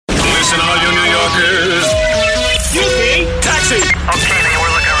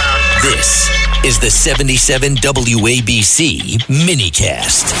is the 77 WABC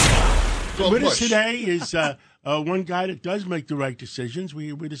minicast. With us today is one guy that does make the right decisions.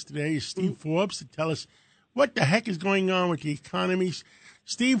 With us today is Steve Forbes to tell us what the heck is going on with the economies.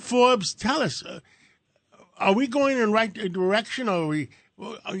 Steve Forbes, tell us, are we going in the right direction? Or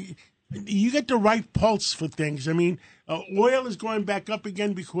you get the right pulse for things? I mean, oil is going back up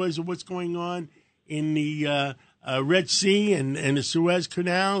again because of what's going on in the Red Sea and the Suez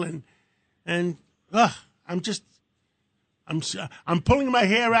Canal, and I'm pulling my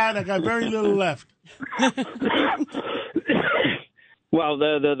hair out. I got very little left. Well,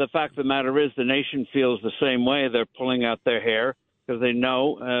 the fact of the matter is the nation feels the same way. They're pulling out their hair because they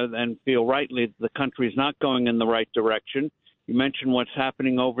know and feel rightly the country is not going in the right direction. You mentioned what's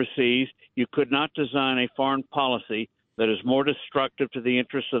happening overseas. You could not design a foreign policy that is more destructive to the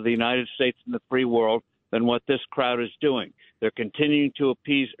interests of the United States and the free world than what this crowd is doing. They're continuing to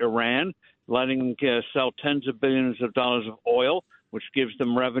appease Iran, letting them sell tens of billions of dollars of oil, which gives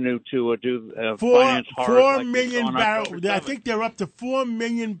them revenue to finance horrors. 4 million barrels. I think they're up to 4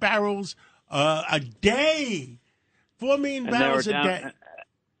 million barrels a day. 4 million barrels a day.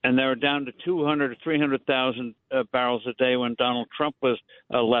 And they were down to 200 or 300,000 barrels a day when Donald Trump was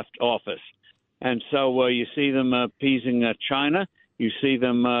left office. And so you see them appeasing China. You see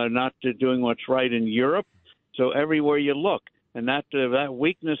them not doing what's right in Europe. So everywhere you look. And that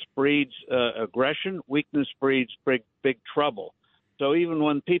weakness breeds aggression. Weakness breeds big trouble. So even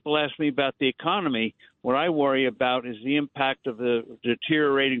when people ask me about the economy, what I worry about is the impact of the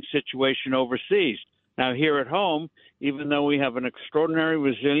deteriorating situation overseas. Now, here at home, even though we have an extraordinary,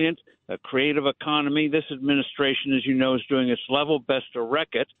 resilient, creative economy, this administration, as you know, is doing its level best to wreck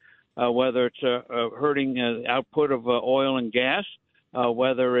it, whether it's hurting output of oil and gas,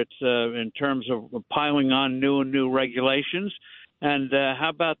 whether it's in terms of piling on new regulations. And how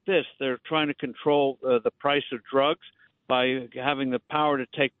about this? They're trying to control the price of drugs by having the power to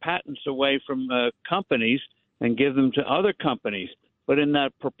take patents away from companies and give them to other companies. But in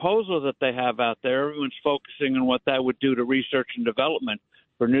that proposal that they have out there, everyone's focusing on what that would do to research and development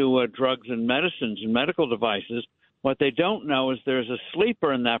for new drugs and medicines and medical devices. What they don't know is there's a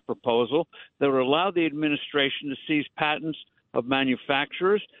sleeper in that proposal that would allow the administration to seize patents of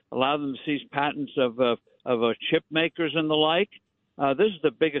manufacturers, allow them to seize patents of chip makers and the like. This is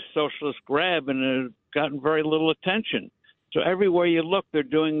the biggest socialist grab, and it's gotten very little attention. So everywhere you look, they're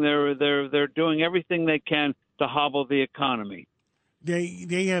doing everything they can to hobble the economy.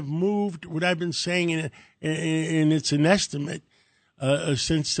 They have moved what I've been saying, and it's an estimate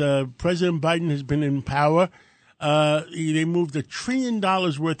since President Biden has been in power. They moved $1 trillion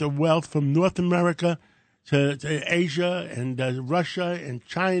worth of wealth from North America to Asia and Russia and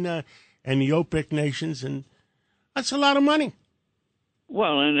China and the OPEC nations, and that's a lot of money.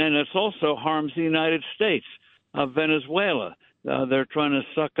 Well, and it also harms the United States. Venezuela. They're trying to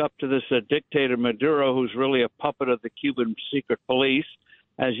suck up to this dictator Maduro, who's really a puppet of the Cuban secret police.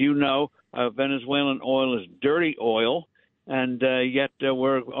 As you know, Venezuelan oil is dirty oil, and yet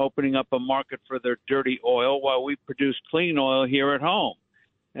we're opening up a market for their dirty oil while we produce clean oil here at home.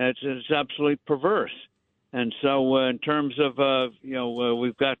 And it's absolutely perverse. And so in terms of,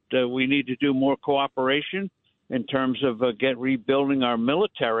 we need to do more cooperation in terms of rebuilding our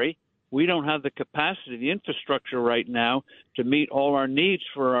military. We don't have the capacity, the infrastructure right now to meet all our needs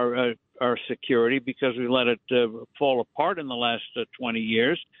for our security because we let it fall apart in the last 20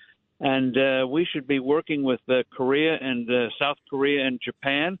 years. And we should be working with Korea and South Korea and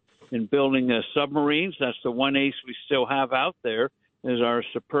Japan in building submarines. That's the one ace we still have out there is our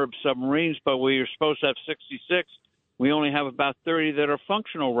superb submarines, but we are supposed to have 66. We only have about 30 that are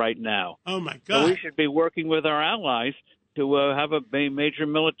functional right now. Oh, my God. So we should be working with our allies to have a major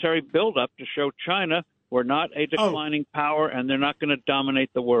military buildup to show China we're not a declining power and they're not going to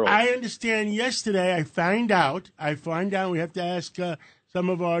dominate the world. I understand. Yesterday I found out, we have to ask some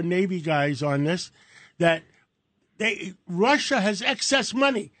of our Navy guys on this, that Russia has excess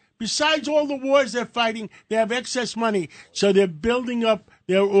money. Besides all the wars they're fighting, they have excess money. So they're building up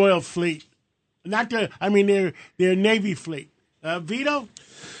their oil fleet. Their Navy fleet. Vito?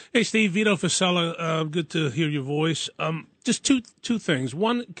 Hey, Steve, Vito Fasella, good to hear your voice. Just two things.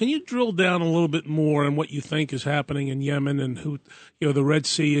 One, can you drill down a little bit more on what you think is happening in Yemen and the Red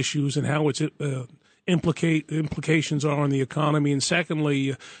Sea issues and how its implications are on the economy? And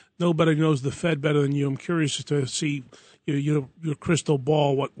secondly, nobody knows the Fed better than you. I'm curious to see your crystal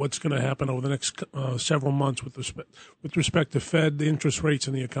ball, what's going to happen over the next several months with respect to Fed, the interest rates,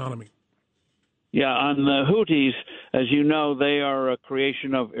 and the economy. Yeah, on the Houthis, as you know, they are a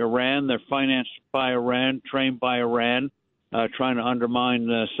creation of Iran. They're financed by Iran, trained by Iran. trying to undermine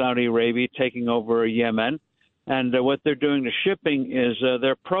Saudi Arabia, taking over Yemen. And what they're doing to shipping is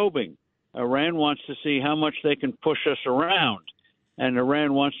they're probing. Iran wants to see how much they can push us around. And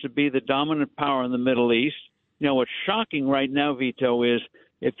Iran wants to be the dominant power in the Middle East. You know, what's shocking right now, Vito, is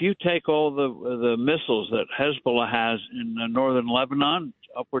if you take all the missiles that Hezbollah has in northern Lebanon,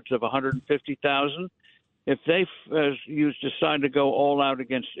 upwards of 150,000, if they decide to go all out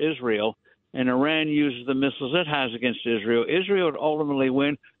against Israel, and Iran uses the missiles it has against Israel, Israel would ultimately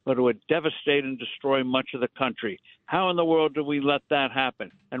win, but it would devastate and destroy much of the country. How in the world do we let that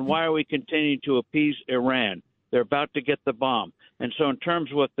happen? And why are we continuing to appease Iran? They're about to get the bomb. And so in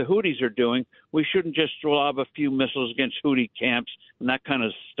terms of what the Houthis are doing, we shouldn't just lob a few missiles against Houthi camps and that kind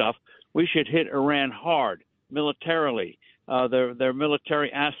of stuff. We should hit Iran hard, militarily, their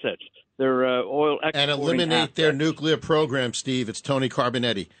military assets, their oil exporting and eliminate assets. their nuclear program, Steve. It's Tony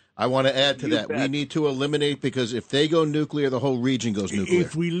Carbonetti. I want to add to that. Bet. We need to eliminate, because if they go nuclear, the whole region goes nuclear.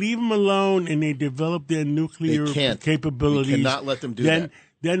 If we leave them alone and they develop their nuclear capabilities, we cannot let them do that.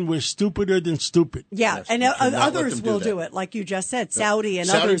 Then we're stupider than stupid. Yeah, Yes, and others will do that. it, like you just said. Saudi and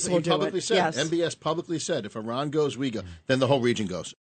others will do publicly it. Said, yes. MBS publicly said, if Iran goes, we go. Then the whole region goes.